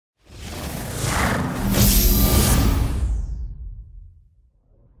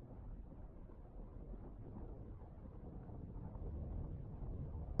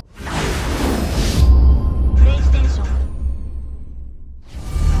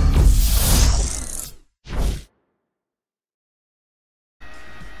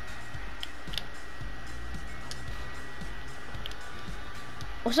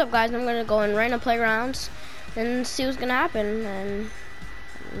What's up, guys? I'm gonna go in random playgrounds and see what's gonna happen, and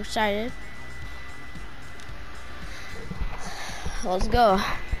I'm excited. Let's go.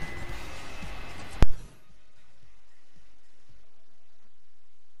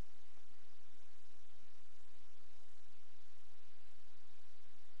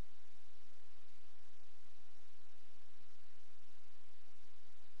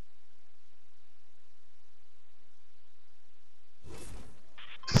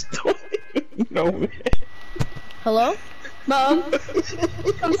 No way. Hello? Mom,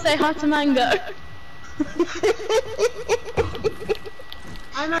 come say hi to Mango.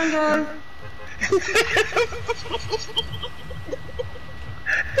 Hi, Mango.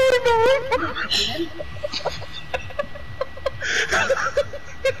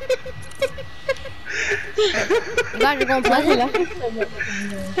 You guys are going pleasant.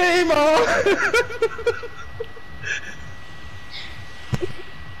 Hey, Mom.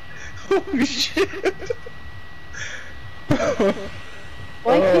 Oh shit.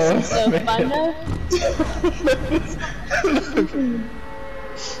 Why Christmas so fun though?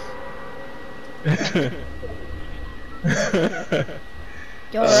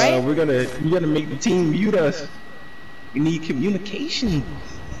 You alright? We gotta make the team mute us. We need communication.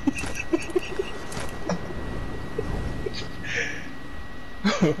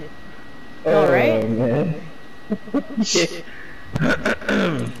 You alright? Man.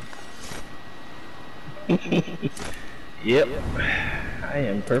 Yep, I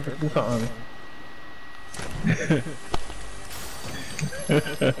am perfectly fine.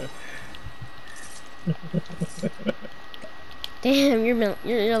 Damn,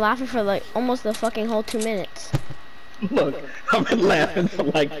 you're laughing for like almost the fucking whole 2 minutes. Look, I've been laughing for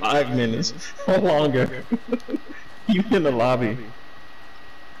like 5 minutes or longer. You in the lobby.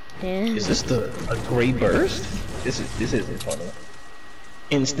 Damn. Is this a gray burst? This isn't funny.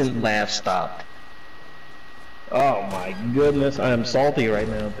 Instant laugh stopped. Oh my goodness, I am salty right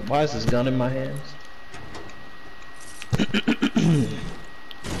now. Why is this gun in my hands?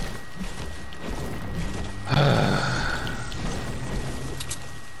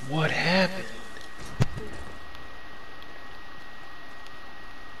 What happened?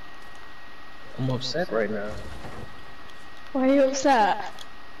 I'm upset right now. Why are you upset?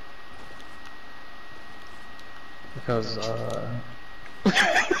 Because,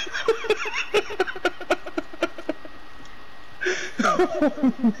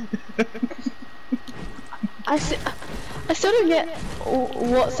 I still don't get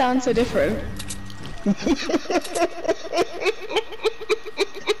what sounds so different.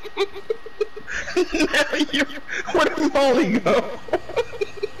 Where did Molly go?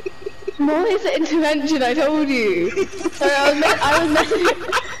 Molly's an intervention, I told you. Sorry,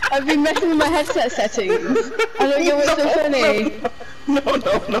 I've been messing with my headset settings. I don't get what's so funny. No.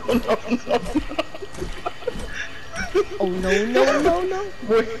 Oh no.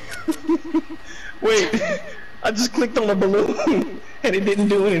 Wait, I just clicked on a balloon and it didn't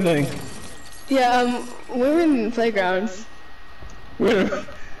do anything. Yeah, we're in playgrounds. We're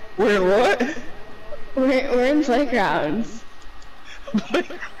in what? We're in playgrounds.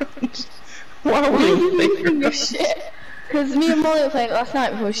 Playgrounds? Why are we in playgrounds? Shit. Because me and Molly were playing last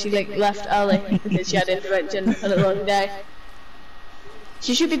night before she left early because she had intervention on a long day.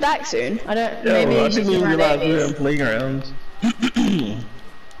 She should be back soon. I don't. Yeah, maybe well, I she's didn't even around realize we were babies. in playgrounds.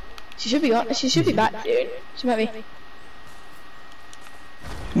 She should be. She should be back soon. She might be.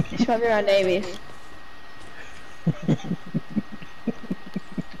 She might be around Amy's.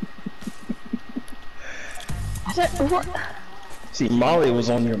 I don't. What? See, Molly was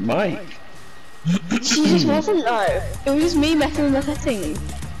on your mic. She just wasn't though. It was just me messing with my settings.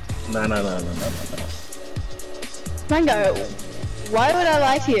 No. Mango, why would I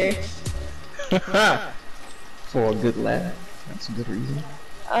lie to you? For a good laugh. That's a good reason.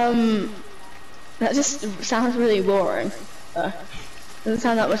 That just sounds really boring. Doesn't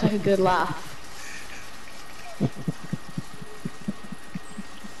sound that much like a good laugh.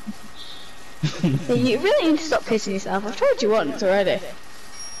 Yeah, you really need to stop pissing yourself. I've told you once already.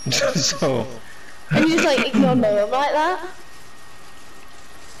 So. And you just like ignore me like that?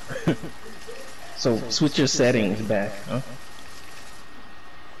 So switch your settings back, huh?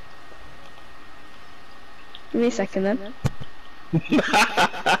 Give me a second then.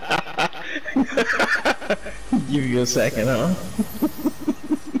 Give you a second, huh?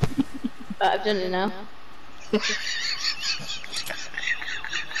 I've done it now.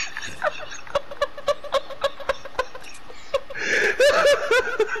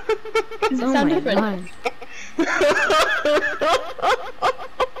 Does it sound different?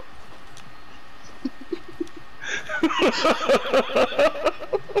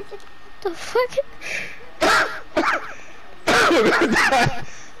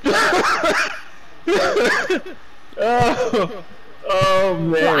 Oh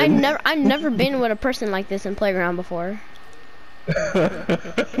man. Bro, I've never been with a person like this in playground before.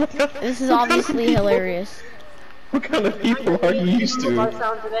 This is obviously hilarious. What kind of people are you used to?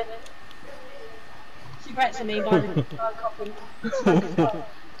 She threatened me by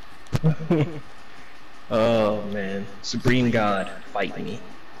Oh man, Supreme God, fight me.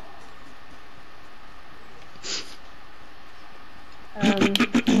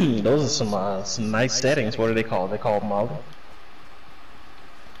 Those are some nice settings. What are they called? They called Molly.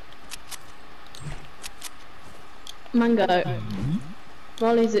 Mango.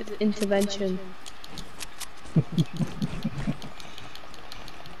 Molly's intervention.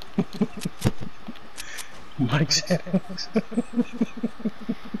 Mike settings.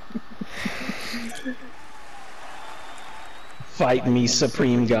 Fight me,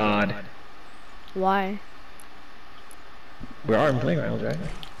 Supreme God. Why? We are in playgrounds, right?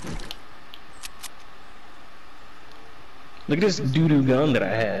 Look at this doo-doo gun that I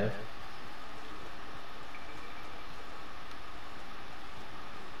have.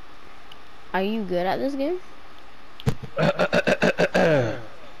 Are you good at this game? No.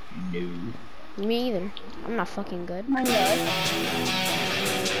 Me either. I'm not fucking good. Mango.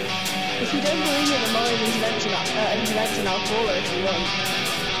 If you don't believe in the Molly's intervention, I'll call her if you want.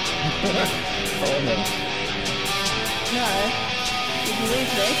 Oh no. No. You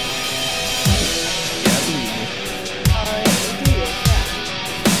believe me? Yeah, I believe you. Do you? Yeah.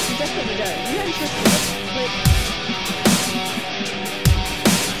 You definitely don't. You don't trust me. Like,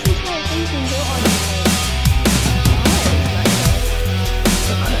 this is why things can go on.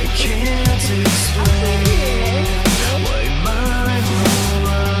 I can't explain why my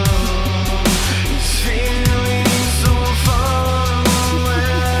world is feeling so far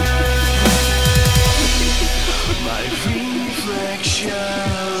away. My reflections,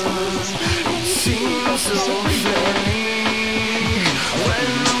 it seems so fake.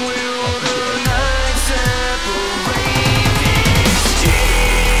 When will the night separate these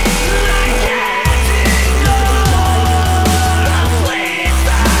tears? I can't ignore the place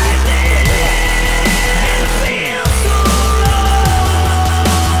I live. It feels so wrong.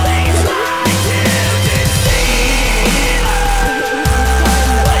 They try to deceive us.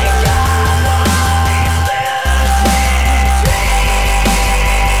 Wake up,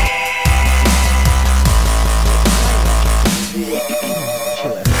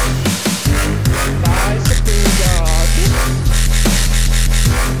 Bye, Supreme God.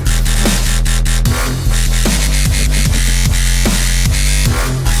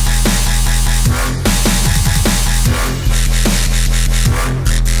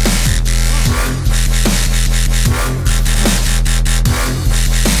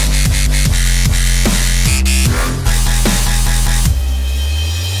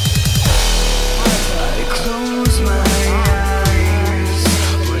 I close my eyes,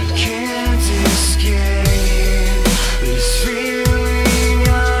 but can't escape this feeling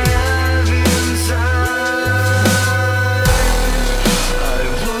I have inside. I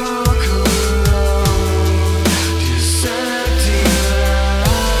walk alone, dissecting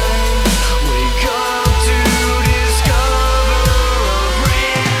life. Wake up to discover a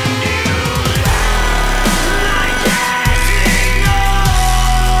brand new life. I can't ignore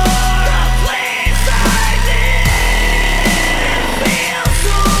the place I live. It feels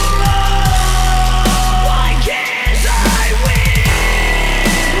so wrong. Why can't I win?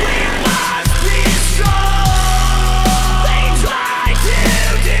 We must be strong. They try to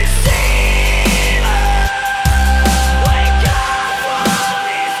deceive us. Wake up from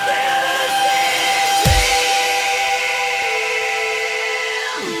these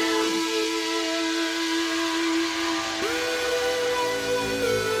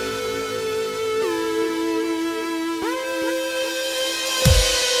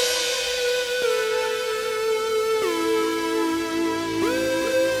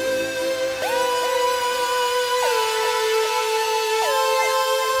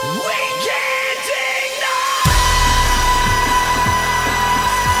we can't ignore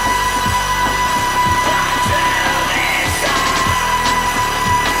until this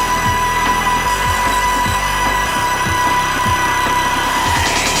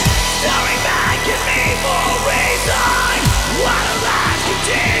staring back at me for a reason. While the lies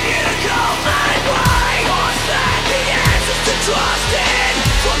continue to go my way. Was that the answers to trust in?